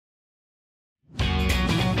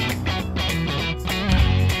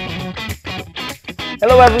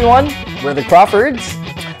Hello everyone, we're the Crawfords.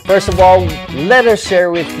 First of all, let us share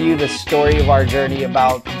with you the story of our journey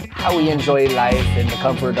about how we enjoy life in the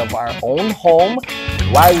comfort of our own home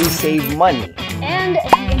while we save money. And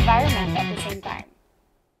the environment at the same time.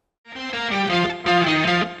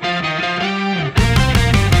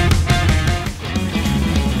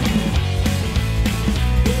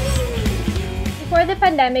 Before the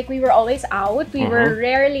pandemic, we were always out. We were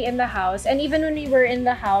rarely in the house. And even when we were in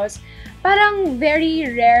the house, parang very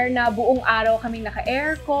rare na buong araw kaming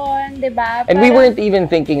naka-aircon, diba? And we weren't even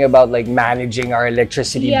thinking about like managing our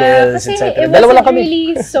electricity bills, kasi etc. it wasn't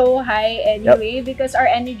really so high anyway because our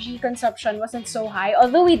energy consumption wasn't so high.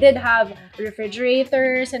 Although we did have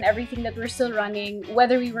refrigerators and everything that were still running,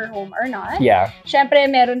 whether we were home or not. Yeah. Syempre,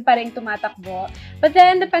 meron pa ring tumatakbo. But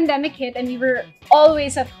then the pandemic hit and we were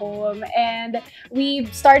always at home and we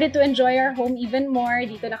started to enjoy our home even more.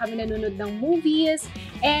 Dito na kami nanonood ng movies.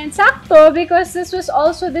 And sakto, because this was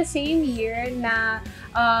also the same year na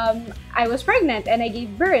I was pregnant and I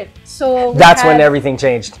gave birth. So that's when everything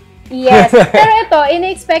changed. Yes. Pero ito,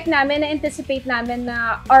 in-expect namin, na-anticipate namin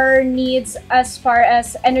na our needs as far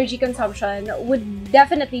as energy consumption would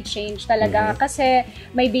definitely change talaga. Kasi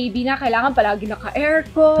may baby na, kailangan palagi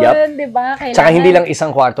naka-aircon, diba? Tsaka hindi lang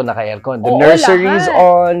isang kwarto naka-aircon. The nursery's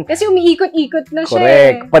on. Kasi umiikot-ikot na siya.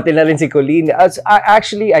 Correct. Pati na rin si Coleen.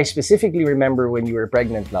 Actually, I specifically remember when you were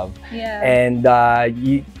pregnant, love. Yeah. And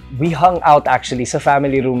we hung out actually sa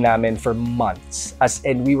family room namin for months.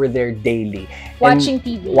 And we were there daily. Watching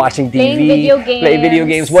TV. Playing video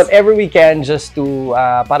games. Whatever we can just to,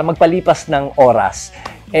 para magpalipas ng oras.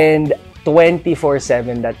 And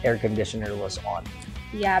 24/7 that air conditioner was on.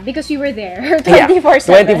 Yeah, because we were there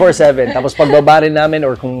 24/7. 24/7. Tapos pagbaba rin namin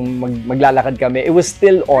or kung maglalakad kami, it was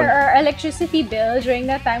still on. Our electricity bill during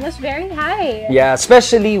that time was very high. Yeah,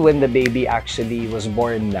 especially when the baby actually was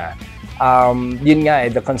born na. Yun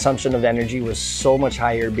nga, the consumption of energy was so much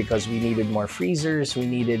higher because we needed more freezers, we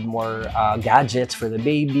needed more gadgets for the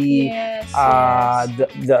baby,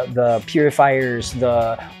 the purifiers,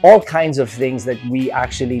 all kinds of things that we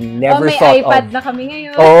actually never thought of. May iPad na kami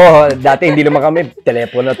ngayon. Oo, dati hindi naman kami,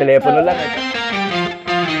 telepono lang.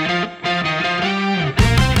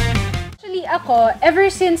 Actually ako, ever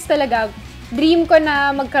since talaga, dream ko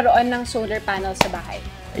na magkaroon ng solar panel sa bahay.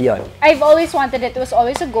 Yun. I've always wanted it. It was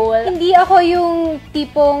always a goal. Hindi ako yung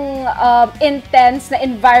tipong intense na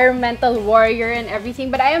environmental warrior and everything,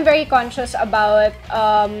 but I am very conscious about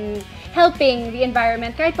helping the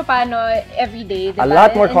environment kahit paano every day. Diba? A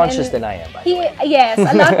lot more conscious than I am, by the way. Yes,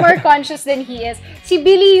 a lot more conscious than he is. Si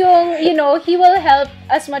Billy yung, he will help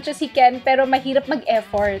as much as he can, pero mahirap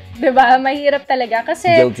mag-effort. Diba? Mahirap talaga.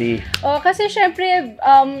 Kasi, guilty. Kasi syempre,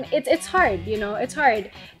 it's hard, it's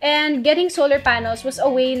hard. And getting solar panels was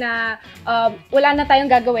a way na wala na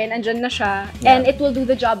tayong gagawin, andyan na siya, and it will do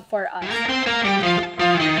the job for us.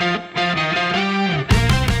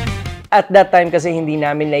 At that time kasi hindi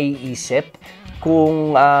namin naiisip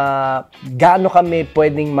kung gaano kami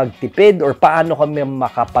pwedeng magtipid or paano kami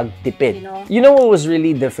makapagtipid. You know what was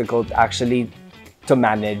really difficult actually to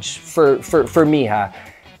manage for me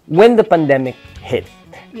when the pandemic hit.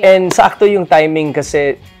 And sakto yung timing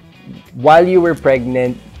kasi while you were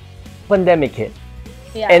pregnant, pandemic hit.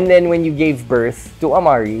 And then when you gave birth to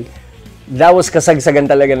Amari, that was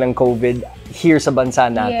kasagsagan talaga ng COVID here sa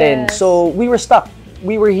bansa natin. So we were stuck.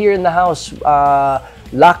 We were here in the house,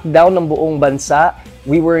 lockdown ng buong bansa.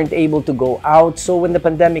 We weren't able to go out. So when the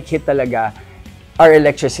pandemic hit talaga, our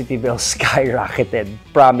electricity bill skyrocketed.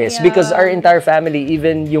 Promise. Because our entire family,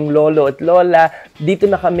 even yung lolo at lola, dito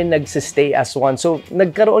na kami nagsistay as one. So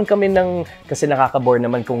nagkaroon kami ng, kasi nakakabore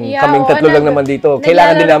naman kung kaming tatlo lang naman dito.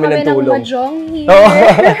 Kailangan din namin ng tulong.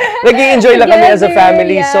 Nag-i-enjoy lang kami as a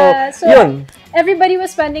family. So yun. Everybody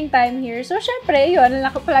was spending time here. So, syempre, yun,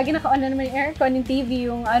 palagi naka-on na naman yung aircon, yung TV,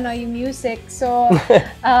 yung music. So,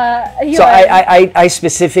 yun. So, I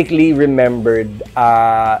specifically remembered,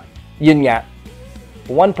 yun nga,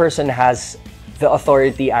 one person has the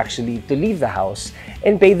authority actually to leave the house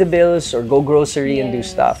and pay the bills or go grocery and do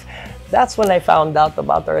stuff. That's when I found out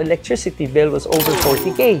about our electricity bill was over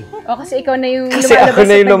 40K. Kasi ikaw na yung lumalabas. Kasi ako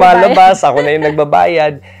na yung lumalabas, ako na yung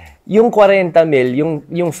nagbabayad. Yung 40 mil,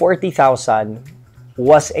 yung 40,000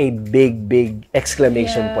 was a big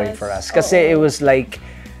exclamation point for us. Kasi it was like,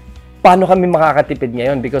 paano kami makakatipid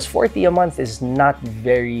ngayon? Because 40 a month is not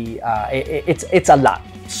very, it's a lot.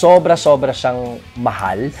 Sobra siyang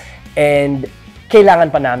mahal. And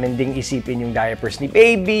kailangan pa namin ding isipin yung diapers ni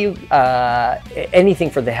baby,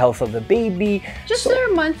 anything for the health of the baby. Just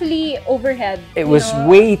their monthly overhead. It was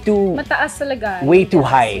way too... Mataas talaga. Way too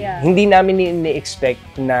high. Yeah. Hindi namin ni-expect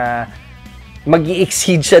na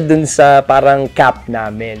mag-i-exceed siya dun sa parang cap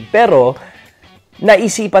namin. Pero,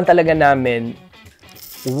 naisipan talaga namin,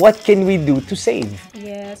 what can we do to save?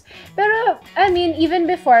 Yes. Pero, I mean, even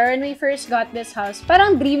before, when we first got this house,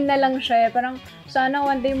 parang dream na lang siya. Parang, sana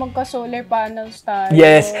one day magka-solar panels tayo.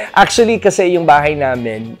 Yes. Actually, kasi yung bahay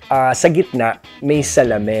namin, sa gitna, may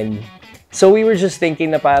salamin. So, we were just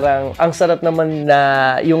thinking na parang, ang sarap naman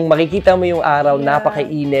na yung makikita mo yung araw,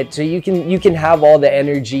 napakainit. So, you can have all the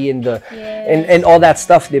energy and the and all that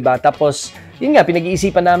stuff, diba? Tapos, yun nga,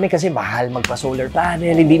 pinag-iisipan namin kasi mahal magpa-solar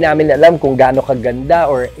panel. Hindi namin alam kung gaano kaganda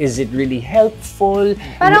or is it really helpful.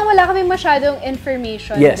 Parang wala kami masyadong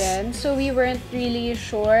information din. So, we weren't really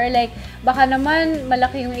sure. Like, baka naman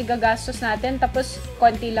malaki yung igagastos natin tapos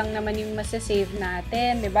konti lang naman yung masasave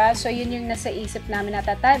natin, diba? So, yun yung nasa isip namin at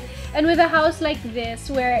that time. And with a house like this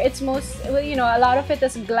where it's most, you know, a lot of it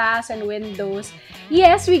is glass and windows,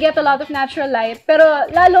 yes, we get a lot of natural light, pero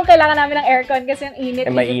lalo kailangan namin ng aircon kasi ang init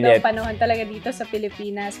ng panahon talaga dito sa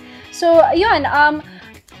Pilipinas. So, yun,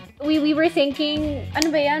 we were thinking,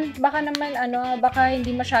 ano ba yan? Baka naman, baka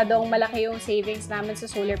hindi masyadong malaki yung savings namin sa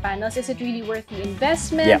solar panels. Is it really worth the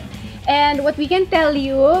investment? Yeah. And what we can tell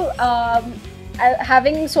you,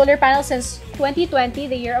 having solar panels since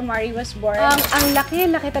 2020, the year Amari was born, ang laki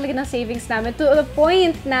talaga ng savings namin to the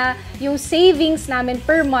point na yung savings namin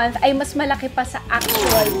per month ay mas malaki pa sa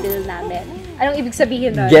actual bill namin. Anong ibig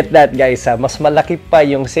sabihin nun? Get that, guys, ha? Mas malaki pa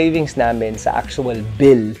yung savings namin sa actual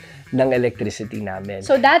bill ng electricity namin.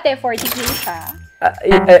 So, dati 40K siya.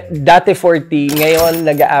 Dati 40, ngayon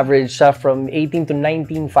nag-average siya from 18 to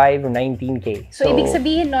 19.5 or 19K. So, ibig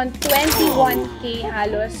sabihin nun, 21K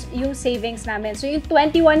halos yung savings namin. So, yung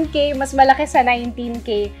 21K, mas malaki sa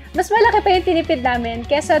 19K. Mas malaki pa yung tinipid namin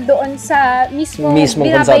kesa doon sa mismong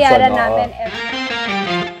binabayaran namin.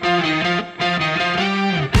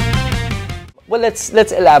 Well, let's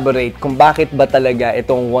elaborate kung bakit ba talaga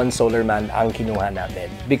itong One Solar Man ang kinuha namin.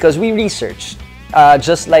 Because we researched.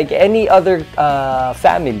 Just like any other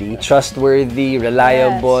family, trustworthy,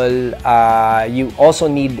 reliable, you also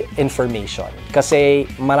need information. Kasi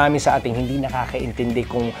marami sa ating hindi nakakaintindi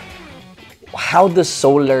kung how the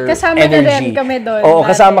solar kasama energy... na rin kami doon. Oo,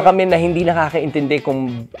 kasama kami na hindi nakakaintindi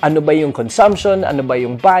kung ano ba yung consumption, ano ba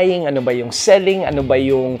yung buying, ano ba yung selling, ano ba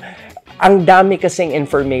yung... Ang dami kasing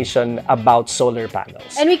information about solar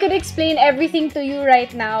panels. And we could explain everything to you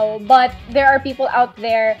right now, but there are people out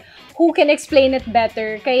there who can explain it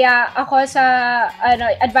better. Kaya ako sa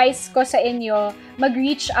advice ko sa inyo,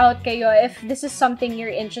 mag-reach out kayo if this is something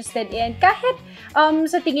you're interested in. Kahit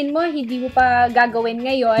sa tingin mo hindi mo pa gagawin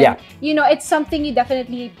ngayon, you know, it's something you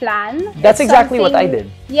definitely plan. That's exactly what I did.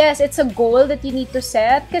 Yes, it's a goal that you need to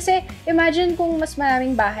set. Kasi imagine kung mas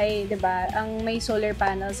maraming bahay, 'di ba, ang may solar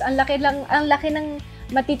panels. Ang laki ng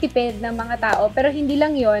matitipid ng mga tao, pero hindi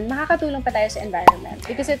lang 'yon, makakatulong pa tayo sa environment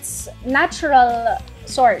because it's natural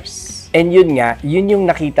source. And yun nga, yun yung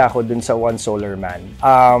nakita ko dun sa One Solar Man.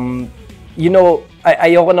 You know,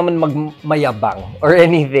 ayoko naman magmayabang or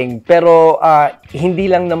anything, pero hindi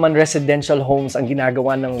lang naman residential homes ang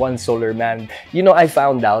ginagawa ng One Solar Man. You know, I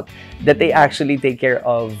found out that they actually take care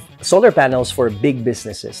of solar panels for big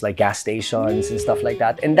businesses like gas stations and stuff like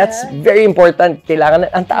that. And that's very important. Kailangan,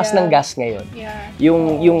 ang taas ng gas ngayon.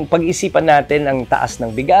 Yung pag-isipan natin, ang taas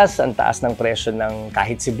ng bigas, ang taas ng presyo ng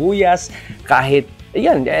kahit sibuyas, kahit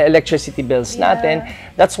electricity bills natin.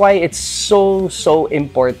 That's why it's so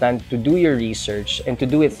important to do your research and to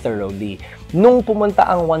do it thoroughly. Nung pumunta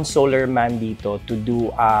ang One Solar Man dito to do,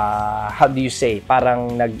 how do you say,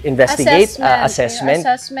 parang nag-investigate, assessment.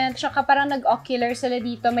 Assessment, tsaka parang nag-ocular sila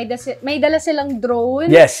dito. May dala silang drone.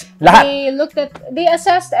 Yes, lahat. They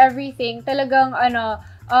assessed everything. Talagang,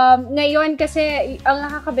 ngayon kasi ang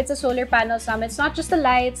nakakabit sa solar panels namin, it's not just the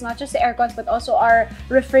lights, not just the aircons, but also our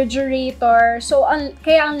refrigerator. So,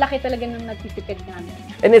 kaya ang laki talaga ng nagtitipid namin.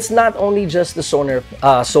 And it's not only just the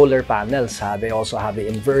solar panels, ha? They also have the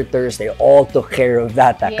inverters. They all took care of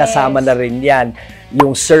that. Ha? Kasama na rin yan.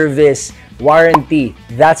 Yung service, warranty,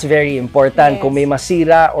 that's very important. Kung may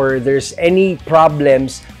masira or there's any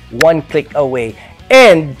problems, one click away.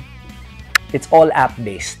 And it's all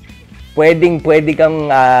app-based. Pwede kang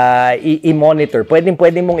i-monitor.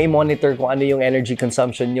 Pwede mong i-monitor kung ano yung energy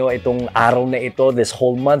consumption nyo itong araw na ito, this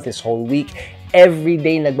whole month, this whole week. Every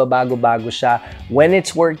day nagbabago-bago siya. When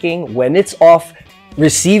it's working, when it's off,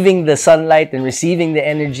 receiving the sunlight and receiving the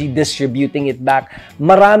energy, distributing it back.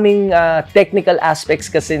 Maraming technical aspects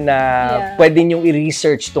kasi na pwede nyong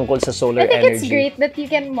i-research tungkol sa solar energy. I think it's great that you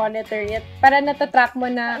can monitor it. Para natatrack mo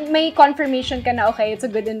na may confirmation ka na, okay, it's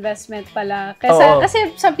a good investment pala.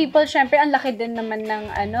 Kasi some people, syempre, ang laki din naman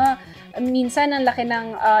ng minsan ang laki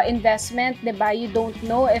ng investment, diba? You don't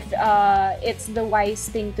know if it's the wise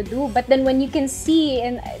thing to do. But then when you can see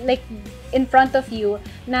in front of you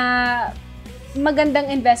na magandang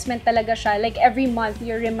investment talaga siya, like every month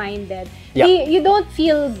you're reminded, you don't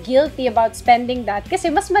feel guilty about spending that kasi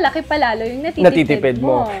mas malaki palalo yung natitipid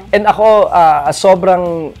mo. And ako,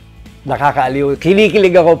 sobrang nakakaaliw.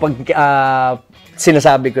 Kinikilig ako pag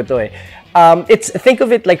sinasabi ko to eh. Think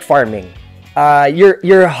of it like farming.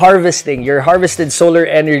 You're harvested solar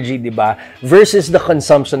energy, di ba? Versus the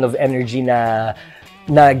consumption of energy na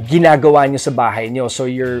ginagawa nyo sa bahay nyo. So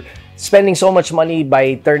you're spending so much money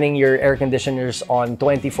by turning your air conditioners on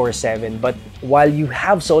 24/7, but while you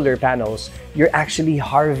have solar panels, you're actually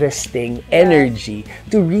harvesting energy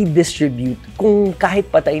to redistribute. Kung kahit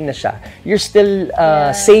patay na siya, you're still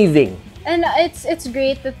saving. And it's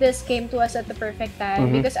great that this came to us at the perfect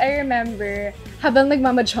time because I remember habang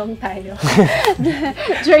nagmamajong tayo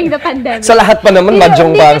during the pandemic. Sa lahat pa naman,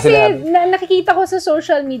 majong pa ang sinabi. Nakikita ko sa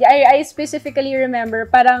social media, I specifically remember,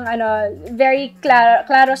 parang very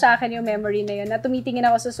klaro sa akin yung memory na yun, na tumitingin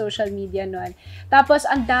ako sa social media noon. Tapos,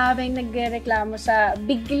 ang daming nagreklamo sa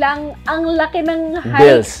biglang, ang laki ng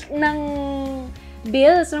hike ng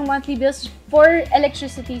monthly bills for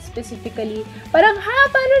electricity specifically. Parang,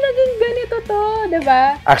 paano naging ganito to?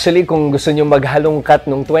 Diba? Actually, kung gusto nyo maghalongkat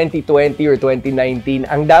nung 2020 or 2019,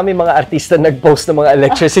 ang dami mga artista nag-post ng mga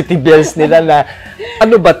electricity bills nila na,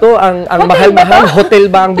 ano ba to? Ang mahal-mahal, hotel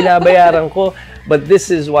ba ang binabayaran ko? But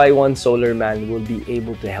this is why One Solar Man will be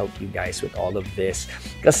able to help you guys with all of this.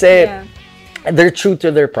 Kasi, they're true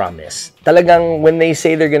to their promise. Talagang, when they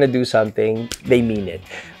say they're gonna do something, they mean it.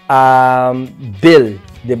 Bill,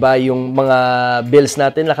 'di ba? Yung mga bills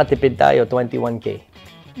natin nakatipid tayo 21K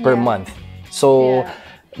per month. So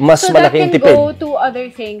mas malaking tipid. So that can go to other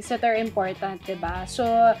things that are important, diba? So,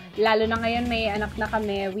 lalo na ngayon may anak na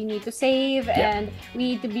kami, we need to save and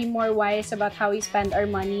we need to be more wise about how we spend our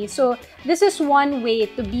money. So, this is one way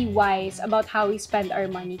to be wise about how we spend our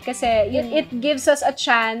money. Kasi it gives us a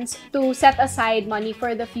chance to set aside money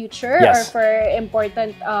for the future or for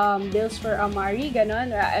important bills for Amari,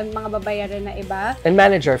 ganon, mga babayaran na iba. And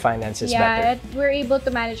manage our finances better. Yeah, we're able to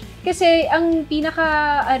manage. Kasi ang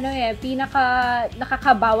pinaka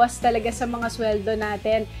nakakabawas talaga sa mga sweldo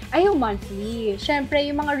natin ay yung monthly. Syempre,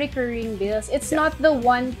 yung mga recurring bills. It's not the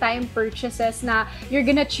one-time purchases na you're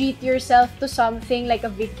gonna treat yourself to something like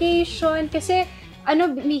a vacation. Kasi,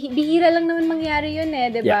 bihira lang naman mangyari yun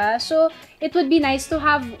diba? So, it would be nice to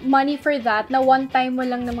have money for that na one time mo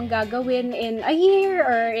lang naman gagawin in a year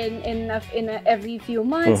or in every few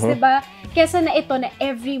months, diba? Kesa na ito na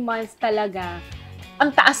every month talaga ang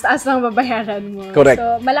taas-taas ng babayaran mo. Correct.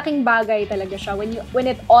 So, malaking bagay talaga siya when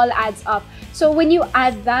it all adds up. So, when you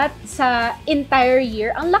add that sa entire year,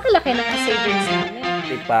 ang laki-laki ng savings namin.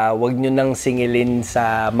 Wag nyo nang singilin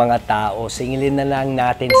sa mga tao. Singilin na lang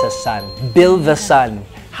natin sa sun. Bill the sun.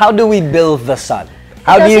 How do we bill the sun?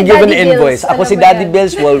 How do you give an invoice? Ako si Daddy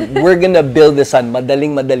Bills, well, we're gonna bill the sun.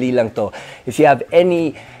 Madaling-madali lang to. If you have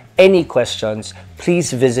any questions,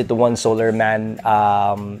 please visit the One Solar Man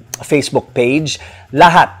Facebook page.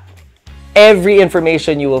 Every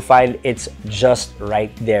information you will find, it's just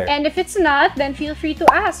right there. And if it's not, then feel free to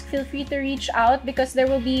ask. Feel free to reach out because there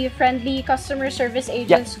will be friendly customer service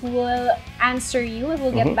agents who will answer you, who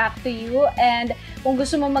will get back to you. And kung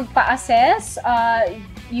gusto mo magpa-assess,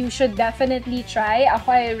 you should definitely try. Ako,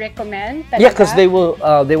 I recommend talaga. Yeah, because they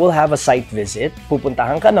will have a site visit.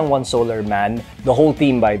 Pupuntahan ka ng One Solar Man. The whole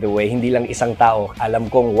team, by the way, hindi lang isang tao. Alam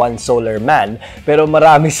kong One Solar Man, pero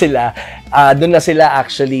marami sila. Doon na sila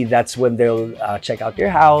actually. That's when they'll check out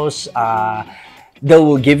your house. They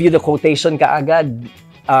will give you the quotation kaagad.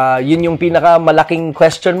 Yun yung pinakamalaking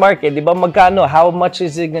question mark, di ba? Magkano? How much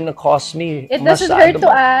is it gonna cost me? It doesn't hurt to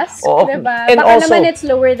ask, di ba? And baka also, naman it's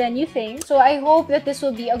lower than you think. So I hope that this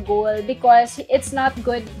will be a goal because it's not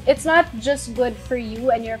just good for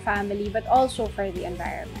you and your family, but also for the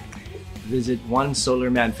environment. Visit One Solar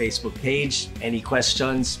Man Facebook page. Any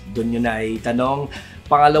questions, dun nyo na itanong.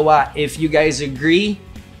 Pangalawa, if you guys agree,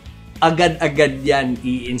 agad-agad yan,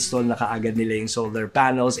 i-install na kaagad nila yung solar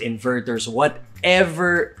panels, inverters,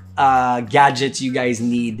 whatever gadgets you guys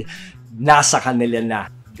need, nasa kanila na.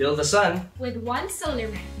 Build the sun with One Solar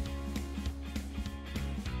Man.